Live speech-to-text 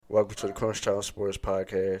Welcome to the Crunch Time Sports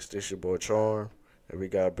Podcast. This your boy Charm, and we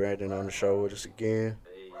got Brandon on the show with us again.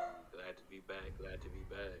 Hey, glad to be back. Glad to be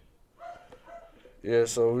back. Yeah,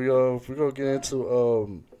 so we gonna get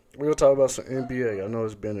into we gonna talk about some NBA. I know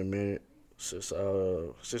it's been a minute since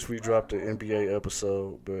we dropped the NBA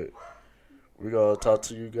episode, but we gonna talk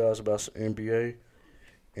to you guys about some NBA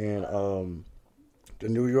and the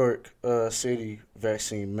New York City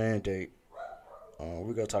vaccine mandate.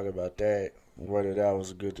 We're gonna talk about that, whether that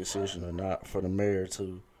was a good decision or not for the mayor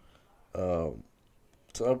um,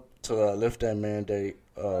 to lift that mandate.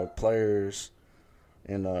 And players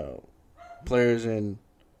and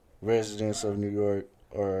residents of New York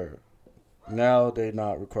are now they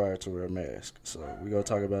not required to wear a mask. So we gonna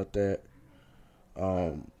talk about that.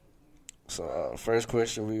 Um, first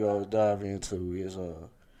question we gonna dive into is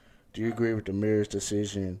do you agree with the mayor's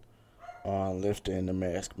decision on lifting the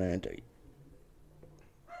mask mandate?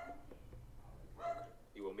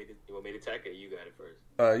 You want me to attack it? You got it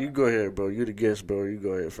first. You go ahead, bro. You the guest, bro. You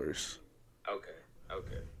go ahead first. Okay.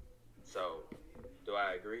 Okay. So, do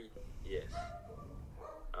I agree? Yes.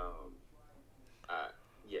 Um. I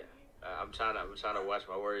yeah. I'm trying to watch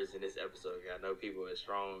my words in this episode. I know people are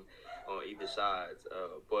strong on either sides.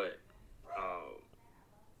 But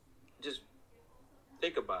just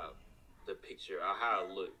think about the picture of how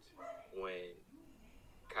it looked when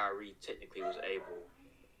Kyrie technically was able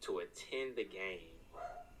to attend the game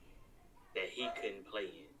that he couldn't play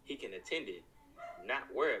in. He can attend it, not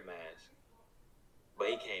wear a mask, but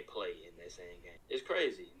he can't play in that same game. It's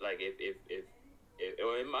crazy. Like if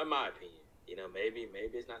or in my opinion, maybe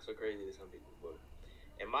it's not so crazy to some people, but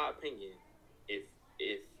in my opinion, if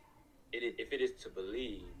it is to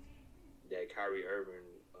believe that Kyrie Irving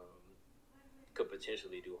could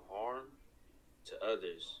potentially do harm to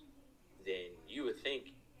others, then you would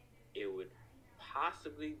think it would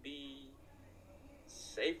possibly be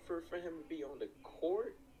safer for him to be on the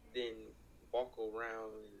court than walk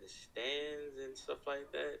around in the stands and stuff like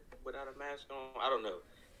that without a mask on. I don't know.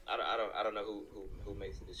 I don't know who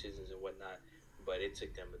makes the decisions and whatnot, but it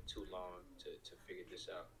took them too long to figure this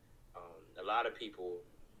out. A lot of people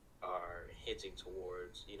are hinting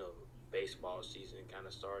towards baseball season kind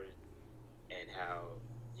of starting, and how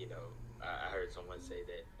I heard someone say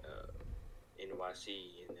that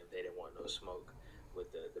NYC and them, they didn't want no smoke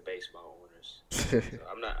with the baseball owners. So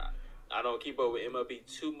I don't keep up with MLB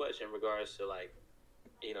too much in regards to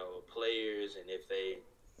players and if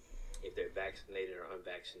they're vaccinated or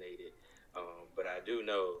unvaccinated. But I do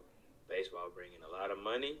know baseball bringing a lot of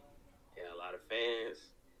money and a lot of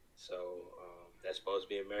fans. So that's supposed to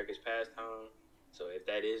be America's pastime. So if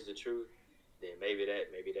that is the truth, then maybe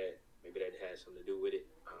that has something to do with it.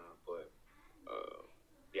 But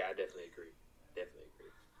yeah, I definitely agree. Definitely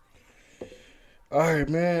agree. All right,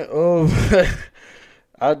 man.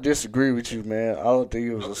 I disagree with you, man. I don't think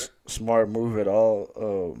it was Okay. a smart move at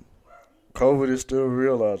all. COVID is still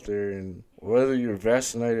real out there, and whether you're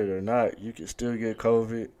vaccinated or not, you can still get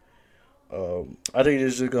COVID. I think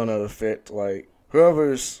it's just gonna affect like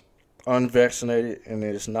whoever's unvaccinated and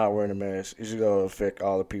it's not wearing a mask. It's just gonna affect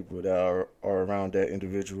all the people that are around that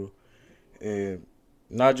individual, and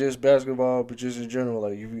not just basketball, but just in general.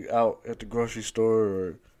 Like if you out at the grocery store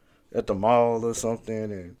or at the mall or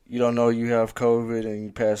something, and you don't know you have COVID and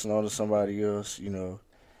you passing on to somebody else,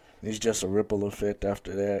 it's just a ripple effect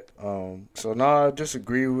after that. So no, I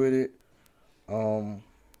disagree with it. Um,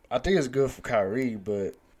 I think it's good for Kyrie,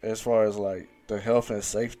 but as far as like the health and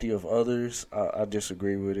safety of others, I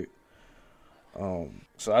disagree with it.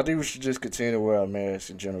 So I think we should just continue to wear our masks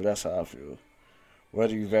in general. That's how I feel,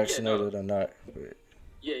 whether you Yeah, no. vaccinated or not. But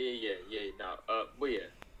Yeah. No. But yeah,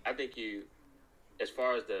 I think as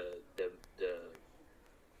far as the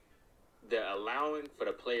the allowing for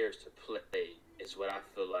the players to play is what I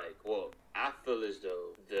feel like. Well, I feel as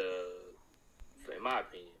though in my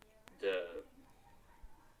opinion, the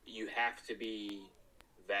you have to be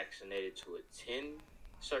vaccinated to attend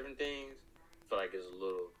certain things. I feel like it's a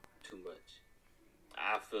little too much.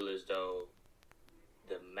 I feel as though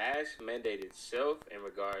the mask mandate itself, in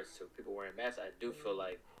regards to people wearing masks, I do feel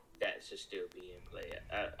like that should still be in play.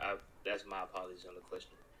 That's my apologies on the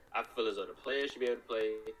question. I feel as though the players should be able to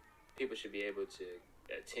play. People should be able to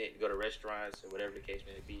attend, go to restaurants, or whatever the case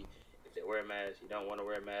may be. If they wear a mask, you don't want to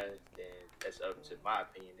wear a mask, then that's up to my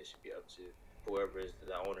opinion. It should be up to whoever is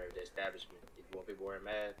the owner of the establishment. If you want people wearing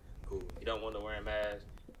masks, cool. If you don't want to wear a mask,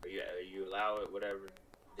 or you allow it, whatever,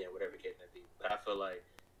 then whatever the case may be. But I feel like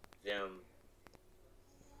them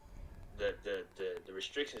the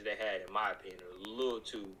restrictions they had, in my opinion, are a little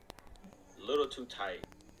too tight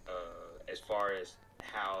as far as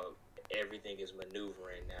how everything is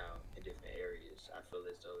maneuvering now in different areas. I feel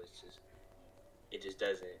as though it just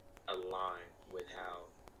doesn't align with how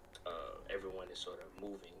everyone is sort of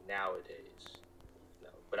moving nowadays.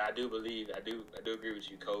 But I do believe I do agree with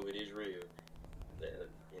you. COVID is real.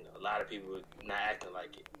 A lot of people not acting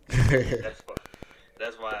like it.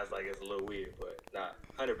 That's why it's like it's a little weird, but not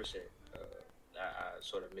 100%. I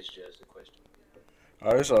sort of misjudged the question.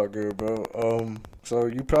 All right, it's all good, bro. So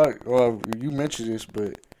you probably you mentioned this,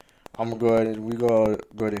 but I'm gonna go ahead and go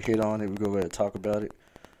ahead and hit on it. We go ahead and talk about it.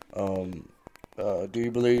 Um, do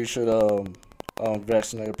you believe should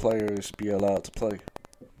vaccinated players be allowed to play?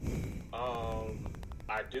 Um,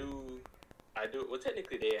 I do. I do. Well,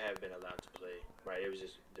 technically, they have been allowed to play, right? It was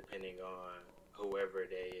just depending on whoever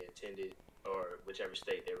they attended or whichever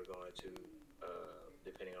state they were going to,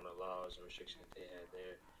 depending on the laws and restrictions they had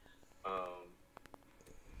there. Um,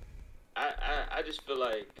 I just feel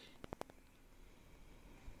like,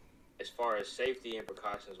 as far as safety and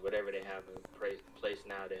precautions, whatever they have in place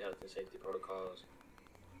now, their health and safety protocols,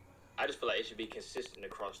 I just feel like it should be consistent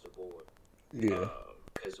across the board. Yeah,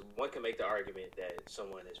 Because one can make the argument that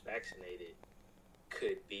someone that's vaccinated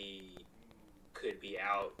could be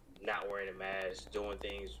out not wearing a mask, doing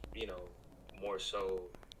things, more so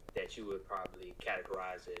that you would probably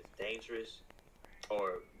categorize as dangerous,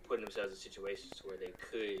 or putting themselves in situations where they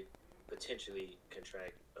could potentially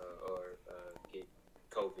contract or get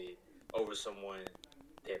COVID over someone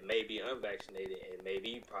that may be unvaccinated and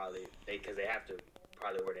maybe probably because they have to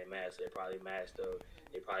probably wear their mask. So they're probably masked up.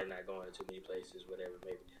 They're probably not going to too many places, whatever.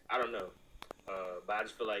 Maybe I don't know. But I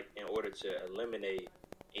just feel like in order to eliminate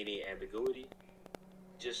any ambiguity,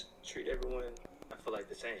 just treat everyone. I feel like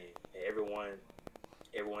the same. And everyone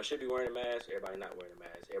should be wearing a mask. Everybody not wearing a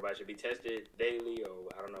mask. Everybody should be tested daily, or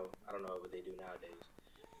I don't know. I don't know what they do nowadays.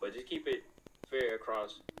 But just keep it fair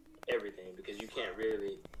across everything, because you can't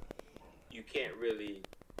really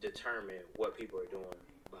determine what people are doing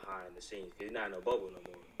behind the scenes. Because you're not in no bubble no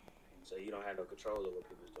more. So you don't have no control of what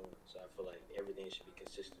people's doing. So I feel like everything should be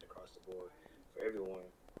consistent across the board for everyone.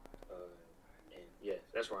 And yeah,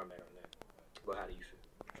 that's where I'm at on that. But how do you feel?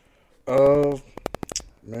 Uh,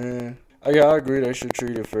 man. Yeah, I agree they should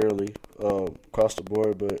treat it fairly across the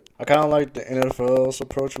board, but I kind of like the NFL's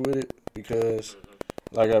approach with it because,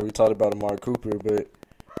 like we talked about Amari Cooper, but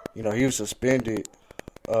he was suspended.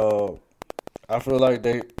 Uh, I feel like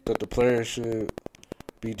that the players should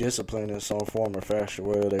be disciplined in some form or fashion,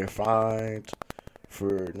 whether they're fined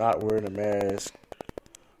for not wearing a mask.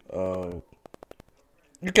 Uh,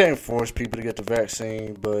 you can't force people to get the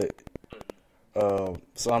vaccine, but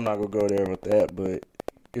so I'm not gonna go there with that. But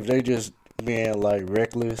if they just being like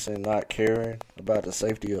reckless and not caring about the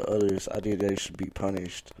safety of others, I think they should be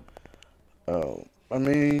punished. I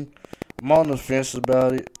mean, I'm on the fence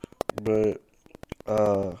about it, but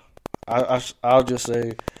uh, I'll just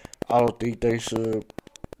say I don't think they should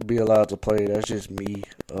be allowed to play. That's just me.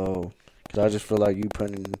 Cause I just feel like you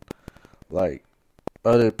putting like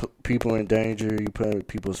other people in danger. You putting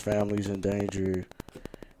people's families in danger,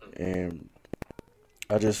 and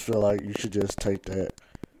I just feel like you should just take that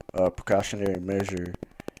precautionary measure,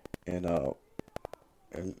 and the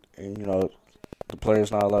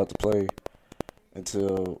player's not allowed to play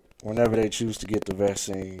until whenever they choose to get the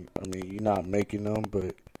vaccine. I mean, you're not making them,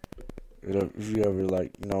 but if you ever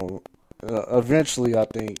eventually, I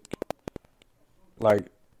think like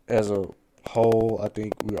as a whole, I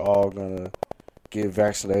think we're all gonna get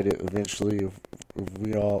vaccinated eventually. If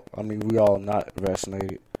we all not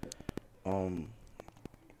vaccinated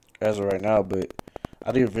as of right now, but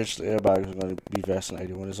I think eventually everybody's gonna be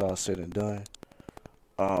vaccinated when it's all said and done.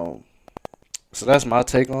 Um, so that's my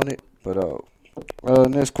take on it. But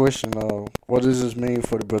next question: what does this mean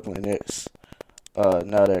for the Brooklyn Nets?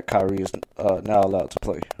 Now that Kyrie is now allowed to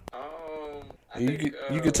play. I You think could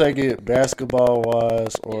you could take it basketball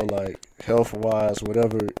wise or like health wise,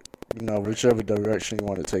 whatever whichever direction you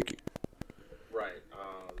want to take it. right.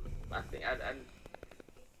 I think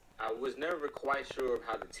I was never quite sure of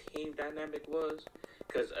how the team dynamic was,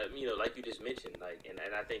 because like you just mentioned, like, and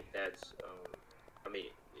I think that's, I mean,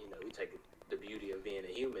 we take the beauty of being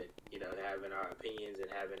a human, having our opinions and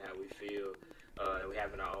having how we feel, and we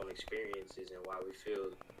having our own experiences and why we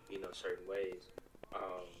feel, certain ways.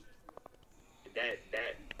 Um,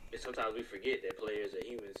 that sometimes we forget that players are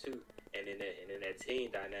humans too, and in that team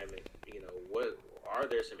dynamic, what are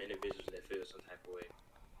there some individuals that feel some type of way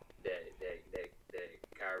that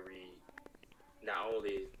Kyrie not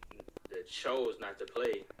only that chose not to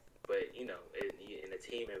play, but in a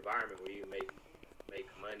team environment where you make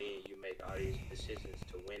money, you make all these decisions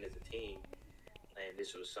to win as a team, and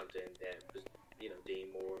this was something that was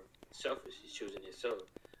deemed more selfish. He's choosing himself.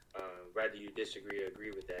 Whether you disagree or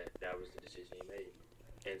agree with that, that was the decision he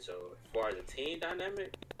made. And so, as far as the team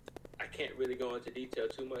dynamic, I can't really go into detail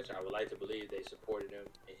too much. I would like to believe they supported him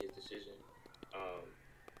in his decision. Um,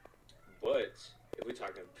 but if we're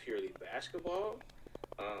talking purely basketball,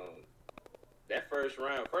 um, that first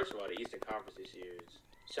round, first of all, the Eastern Conference this year is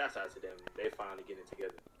shouts out to them. They finally getting it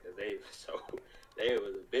together because they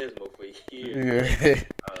was abysmal for years. Yeah.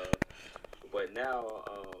 Uh, but now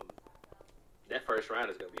that first round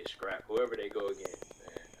is gonna be a scrap. Whoever they go against,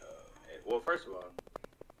 well, first of all,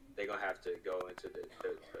 they're gonna have to go into the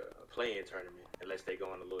play-in tournament unless they go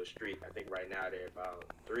on a little streak. I think right now they're about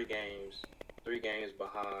three games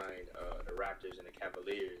behind the Raptors and the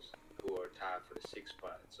Cavaliers, who are tied for the sixth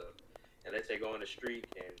spot. So unless they go on a streak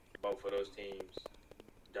and both of those teams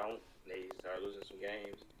don't, they start losing some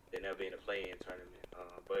games, then they'll be in a play-in tournament.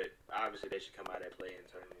 But obviously they should come out of that play-in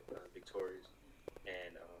tournament victorious,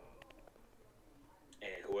 and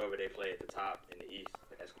and whoever they play at the top in the East,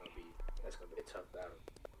 that's gonna be a tough battle.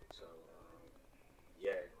 So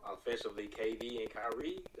yeah, offensively, KD and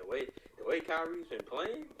Kyrie, the way Kyrie's been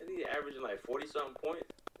playing, I think he's averaging like 40 something points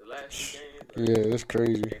the last few games. Like, Yeah, that's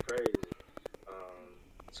crazy. it's crazy.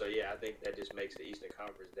 So yeah, I think that just makes the Eastern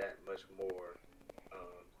Conference that much more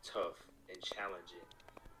tough and challenging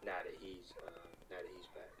now that he's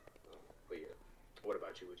back. But yeah, what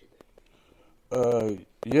about you? What you think?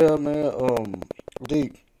 Yeah, man. I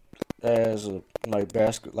think as a, like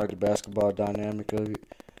the basketball dynamic of it,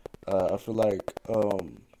 I feel like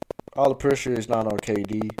all the pressure is not on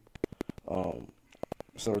KD. Um,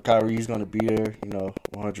 so Kyrie's gonna be there,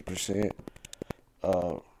 100%.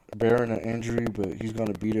 Uh, Bearing an injury, but he's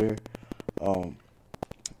gonna be there. Um,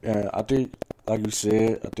 and I think, like you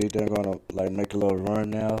said, I think they're gonna like make a little run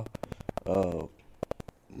now. Uh,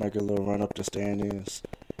 make a little run up the standings,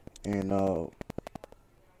 and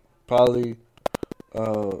probably,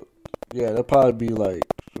 uh, yeah, they'll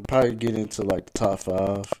probably get into like the top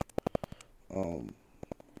five, um,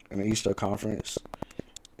 in the Eastern Conference,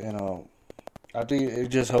 and I think it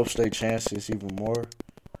just helps their chances even more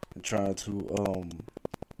in trying to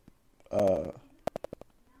uh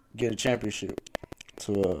get a championship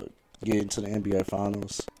to get into the NBA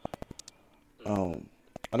Finals. Um,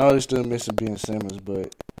 I know they're still missing Ben Simmons,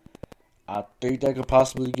 but I think they could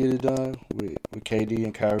possibly get it done with KD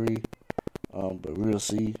and Kyrie. But we'll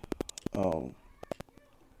see. Um,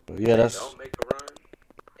 but If yeah, they that's don't make a run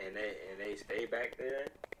and they stay back there,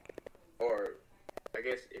 or I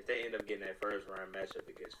guess if they end up getting that first round matchup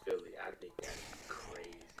against Philly, I think that'd be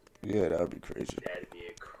crazy. yeah, that would be crazy. That'd be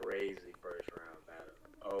a crazy first round battle.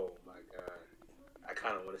 Oh my god, I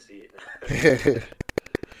kind of want to see it.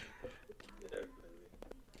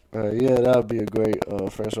 Definitely. Yeah, that would be a great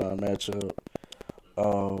first round matchup.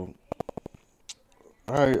 Um,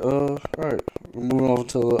 all right. We're moving on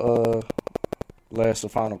to last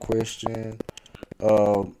and final question.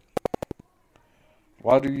 Um,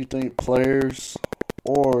 why do you think players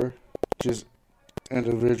or just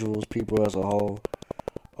individuals, people as a whole,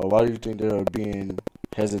 why do you think they're being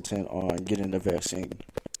hesitant on getting the vaccine?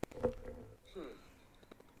 Hmm.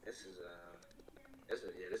 This is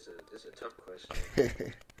this is a tough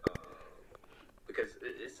question. Because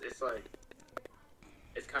it's like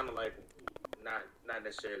it's kind of like not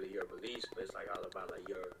necessarily your beliefs, but it's like all about like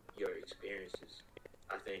your experiences.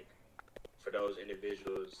 I think for those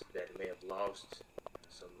individuals that may have lost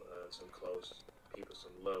some close people,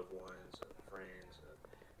 some loved ones, or friends,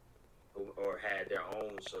 or had their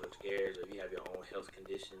own sort of scares, or you have your own health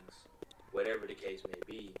conditions, whatever the case may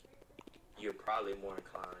be, you're probably more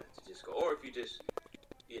inclined to just go. Or if you just,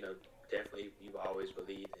 you know, definitely you've always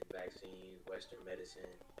believed in vaccines, Western medicine,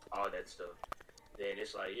 all that stuff, then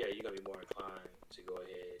it's like, yeah, you're gonna be more inclined to go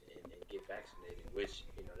ahead and get vaccinated, which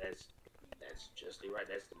that's justly right.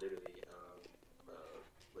 That's literally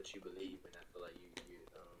what you believe, and I feel like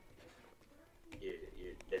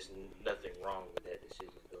there's nothing wrong with that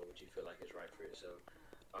decision, doing what you feel like is right for yourself.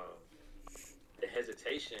 Um, the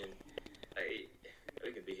hesitation, I,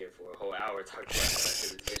 we could be here for a whole hour talking about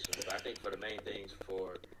hesitation, but I think for the main things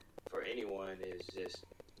for anyone is just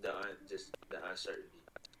the uncertainty,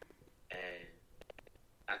 and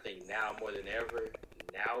I think now more than ever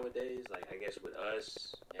nowadays, like I guess with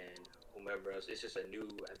us and whomever else, it's just a new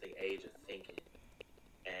I think age of thinking,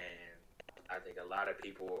 and I think a lot of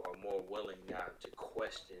people are more willing now to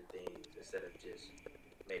question things instead of just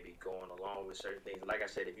maybe going along with certain things. Like I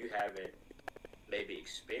said, if you haven't maybe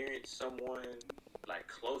experienced someone like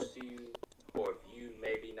close to you, or if you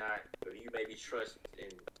maybe not, or you maybe trust in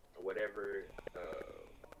whatever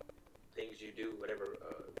things you do, whatever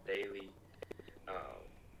daily, um,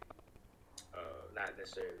 not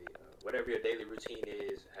necessarily whatever your daily routine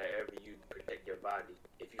is, however you protect your body,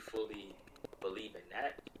 if you fully believe in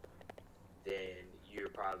that, then you're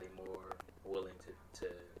probably more willing to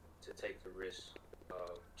take the risk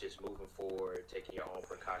of just moving forward, taking your own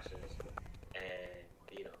precautions, and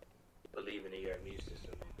believing in your immune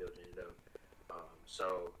system and building it up.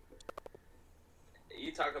 So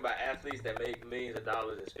you talking about athletes that make millions of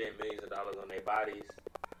dollars and spend millions of dollars on their bodies.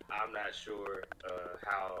 I'm not sure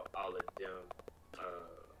how all of them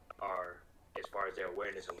are as far as their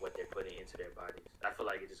awareness of what they're putting into their bodies. I feel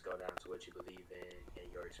like it just goes down to what you believe in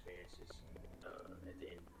and your experiences at the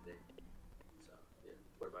end of the day. So, yeah.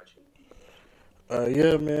 What about you?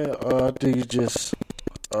 Yeah, man. I think it's just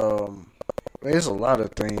there's a lot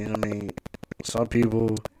of things. I mean, some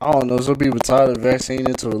people, I don't know. Some people tie the vaccine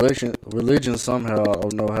into religion somehow. I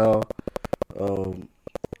don't know how. Um,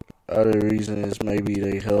 Other reasons, maybe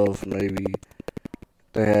they health, maybe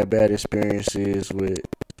they had bad experiences with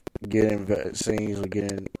getting vaccines or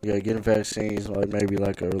getting vaccines, like maybe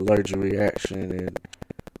like an allergic reaction, and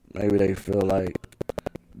maybe they feel like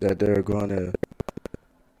that they're going to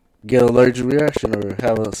get an allergic reaction or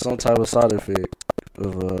have some type of side effect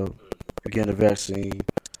of getting a vaccine.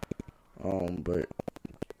 But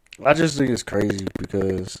I just think it's crazy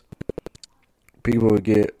because people would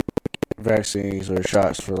get vaccines or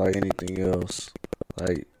shots for like anything else,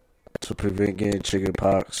 like to prevent getting chicken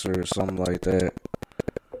pox or something like that,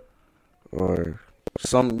 or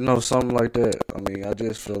something like that. I mean, I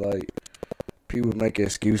just feel like people make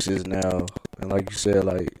excuses now, and like you said,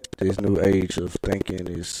 like this new age of thinking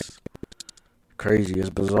is crazy.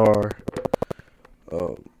 It's bizarre.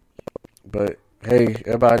 Uh, but hey,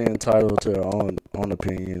 everybody entitled to their own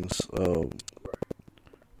opinions.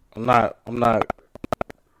 I'm not.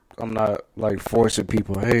 I'm not like forcing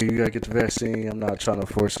people. Hey, you gotta get the vaccine. I'm not trying to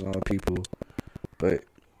force it on people. But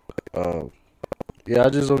uh, yeah, I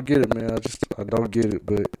just don't get it, man. I don't get it.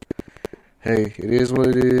 But hey, it is what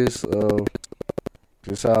it is.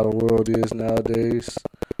 Just how the world is nowadays.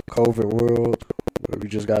 COVID world. Where we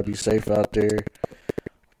just gotta be safe out there.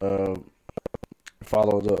 Uh,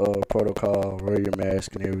 Follow the protocol. Wear your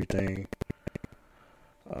mask and everything.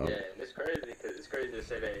 Yeah, and it's crazy to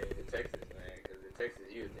say that in Texas, man. Because in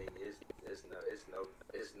Texas, you think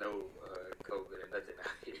it's no COVID or nothing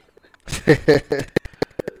out here.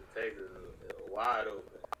 Texas is wide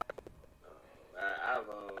open. I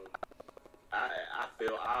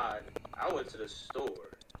feel odd. I went to the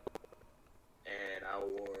store and I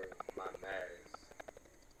wore my mask,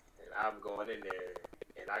 and I'm going in there,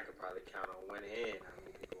 and I could probably count on one hand how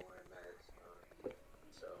many people wearing masks.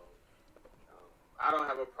 So I don't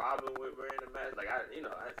have a problem with wearing a mask. Like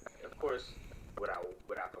of course, do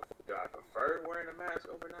I prefer wearing a mask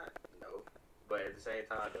overnight? No, but at the same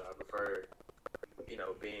time, do I prefer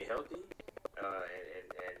being healthy and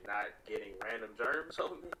not getting random germs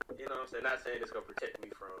on me? You know what I'm saying? Not saying it's gonna protect me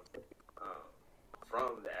from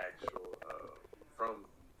the actual from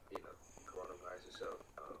coronavirus itself,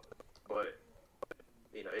 but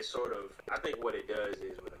it's sort of, I think what it does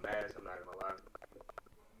is with a mask, I'm not gonna lie,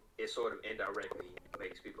 it sort of indirectly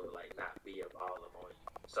makes people like not be up all up on you.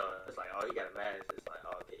 So it's like, oh, he got a mask. It's like,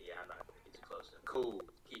 oh, okay, yeah, I'm not gonna get you closer. Cool,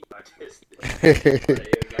 keep my distance. Like, you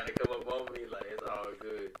gotta come up on me, like it's all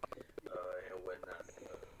good and whatnot. So,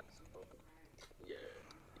 yeah.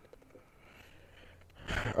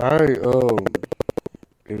 All right.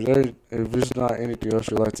 If there's not anything else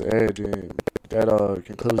you'd like to add, then that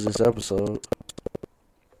concludes this episode.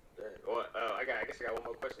 Well, I guess I got one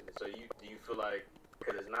more question. So do you feel like,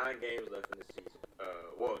 because there's 9 games left in the season,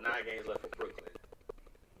 9 games left for Brooklyn.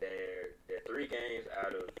 They're 3 games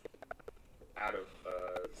out of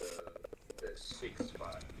the 6th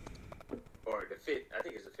spot, or the 5th. I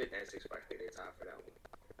think it's the 5th and 6th spot. I think they're tied for that one.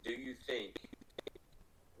 Do you think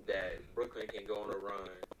that Brooklyn can go on a run,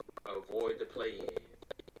 avoid the play-in,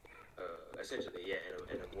 essentially, yeah,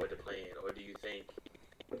 and avoid the play-in, or do you think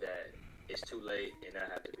that it's too late and I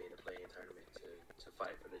have to be in the play-in tournament to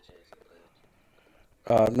fight for the chance of the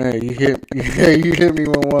playoffs? Man, you hit me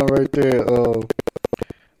with one right there.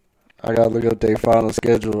 I gotta look up their final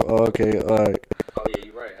schedule. Okay, all right. Oh yeah,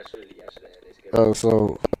 you're right. I should have had their schedule.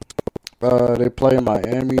 So they play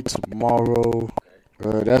Miami tomorrow.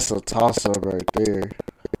 That's a toss-up right there.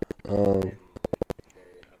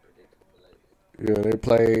 Yeah, they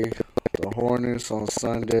play the Hornets on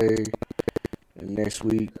Sunday, and next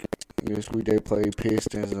week they play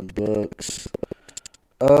Pistons and Bucks.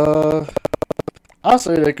 I'll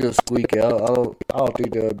say they could squeak out. I don't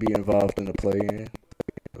think they'll be involved in the play-in.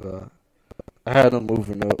 I had them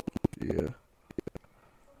moving up. Yeah.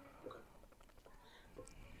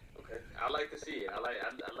 Okay. I like to see it. I like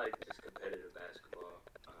just competitive basketball.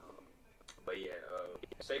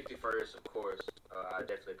 first, of course, I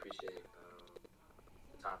definitely appreciate the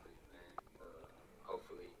topic, man.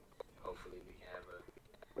 Hopefully we can have a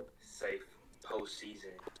safe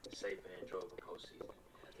postseason, safe and enjoyable postseason.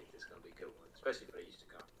 Man. I think this is gonna be a good one, especially for the Eastern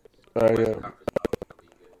Conference. All right, Western yeah, Conference is always gonna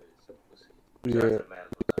be good. So we'll see. Shout out yeah, to the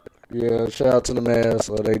Mavs on top. yeah. Shout out to the Mavs.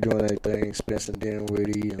 They doing their thing. Spencer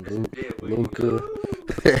Dinwiddie and Luca.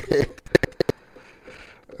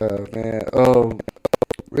 Man,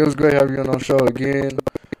 it was great having you on the show again.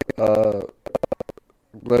 Uh,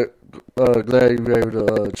 glad, glad you were able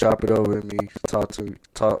to chop it over with me, talk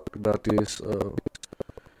about this.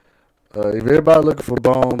 If everybody looking for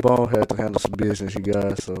Bone had to handle some business, you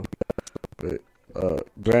guys. So, but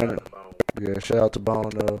Brandon, yeah, shout out to Bone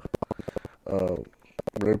though. But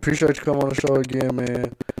I appreciate you coming on the show again,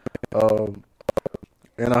 man.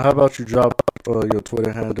 And how about you drop your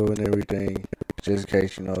Twitter handle and everything, just in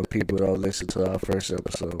case people don't listen to our first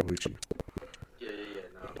episode with you. Yeah.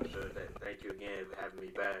 No, for sure. Thank you again for having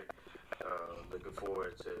me back. Looking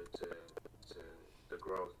forward to the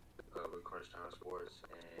growth with Crunch Time Sports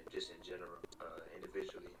and just in general,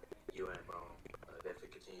 individually, you and Bone. Definitely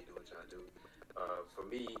continue to do what y'all do. For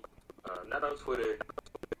me, not on Twitter,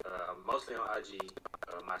 mostly on IG.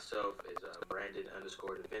 Myself is Brandon_DeVincent. That's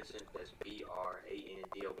BRANDON_DeVincent,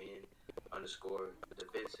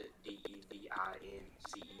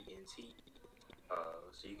 DEVINCENT.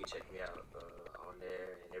 So you can check me out on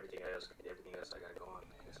there and everything else I got going,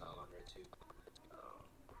 man. It's all on there too.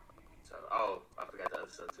 I forgot the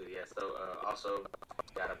other stuff too. Yeah. So also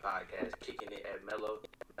got a podcast, Kicking It at Mellow.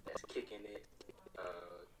 That's Kicking It,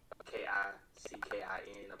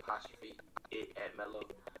 KICKIN apostrophe it at Mellow.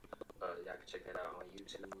 Y'all can check that out on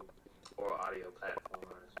YouTube or audio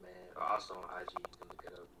platforms, man. Or also on IG. You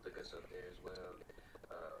can look us up there as well.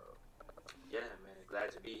 Yeah, man.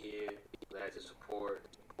 Glad to be here. Glad to support.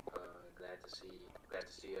 Glad to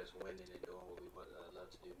see us winning and doing what we love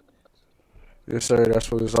to do. Yes, sir.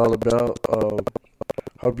 That's what it's all about.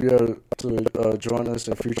 Hope you're able to join us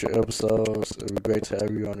in future episodes. It'd be great to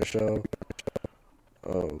have you on the show.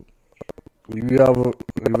 If you have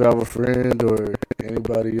a friend or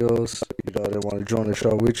anybody else that want to join the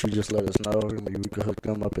show with you, just let us know, and maybe we can hook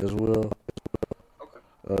them up as well. Okay.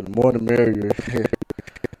 The more the merrier. Yeah,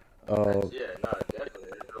 no,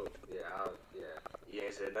 definitely. Yeah. You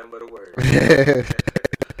ain't said nothing but a word.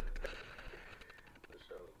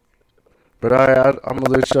 But I'm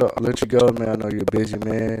gonna let you go, man. I know you're a busy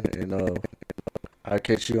man, and I'll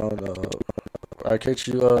catch you I'll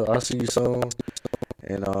see you soon.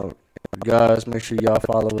 And guys, make sure y'all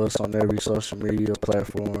follow us on every social media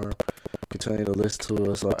platform. Continue to listen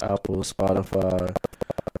to us on Apple, Spotify,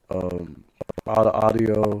 all the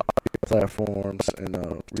audio platforms,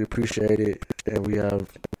 and we appreciate it. And we have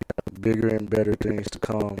bigger and better things to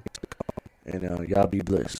come. And y'all be blessed.